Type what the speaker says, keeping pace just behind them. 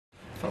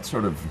Felt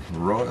sort of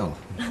royal.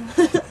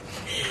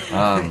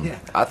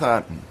 I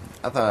thought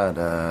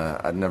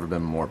I'd never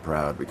been more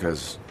proud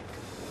because,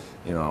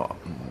 you know,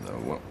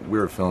 we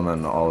were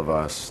filming, all of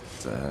us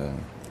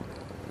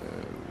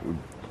we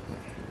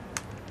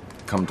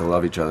come to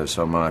love each other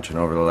so much, and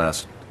over the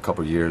last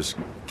couple of years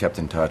kept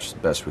in touch the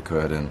best we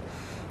could, and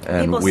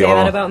people we say all,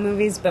 that about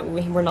movies, but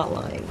we're not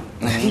lying.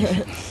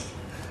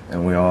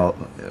 and we all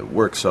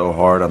worked so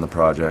hard on the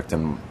project,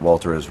 and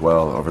Walter as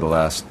well. Over the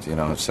last,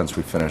 since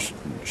we finished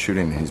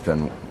shooting, he's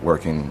been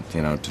working,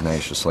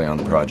 tenaciously on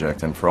the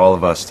project. And for all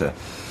of us to,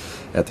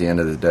 at the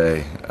end of the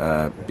day,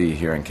 be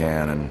here in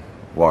Cannes and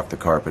walk the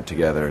carpet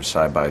together,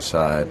 side by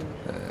side,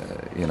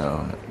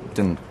 it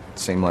didn't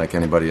seem like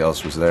anybody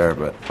else was there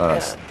but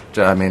us.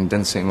 I mean, it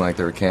didn't seem like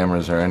there were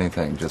cameras or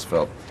anything. Just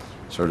felt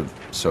sort of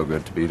so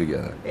good to be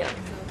together. Yeah.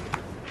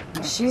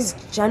 She's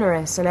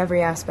generous in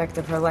every aspect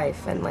of her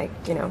life, and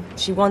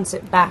she wants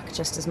it back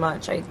just as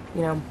much.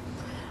 I'm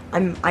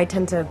a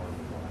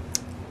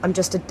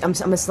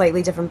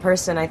slightly different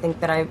person. I think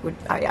that I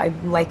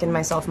liken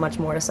myself much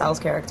more to Sal's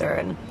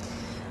character,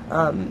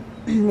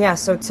 and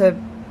so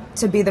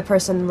to be the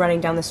person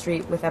running down the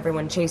street with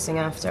everyone chasing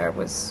after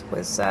was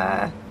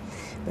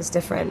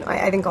different.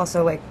 I think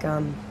also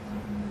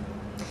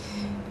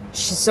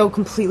she's so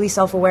completely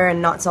self-aware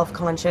and not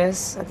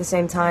self-conscious at the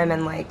same time,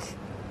 and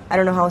I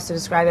don't know how else to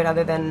describe it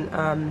other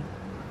than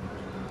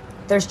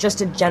there's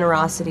just a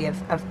generosity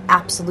of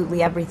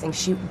absolutely everything.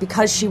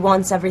 Because she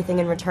wants everything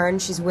in return,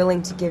 she's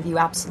willing to give you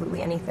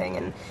absolutely anything,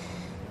 and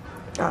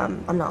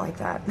I'm not like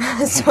that.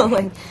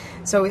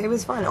 So it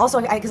was fun. Also,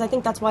 because I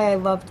think that's why I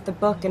loved the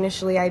book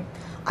initially. I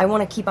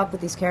want to keep up with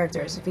these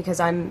characters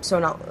because I'm so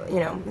not,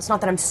 it's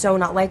not that I'm so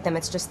not like them,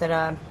 it's just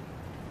that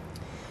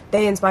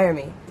they inspire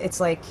me. It's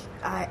like,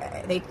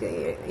 I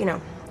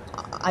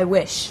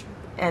wish.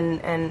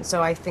 And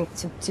so I think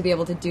to be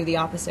able to do the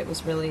opposite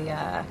was really,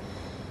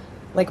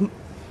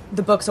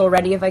 the book's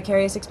already a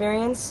vicarious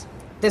experience.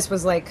 This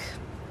was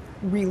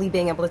really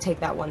being able to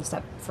take that one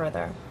step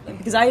further.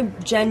 Because I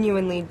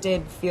genuinely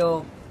did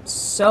feel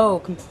so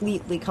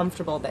completely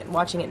comfortable that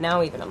watching it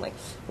now even, I'm like,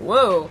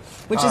 whoa,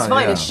 which is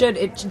fine. Yeah.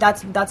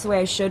 That's the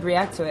way I should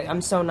react to it.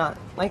 I'm so not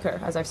like her,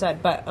 as I've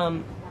said, but,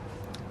 No,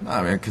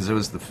 I mean, because it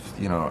was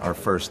our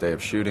first day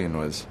of shooting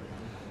was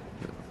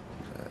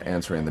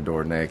answering the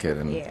door naked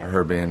and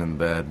her being in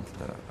bed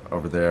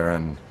over there,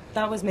 and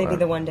that was maybe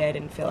the one day I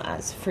didn't feel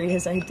as free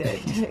as I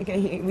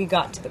did. We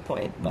got to the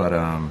point, but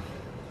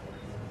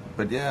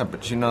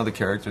you know the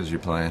characters you're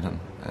playing,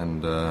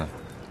 and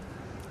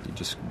you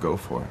just go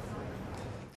for it.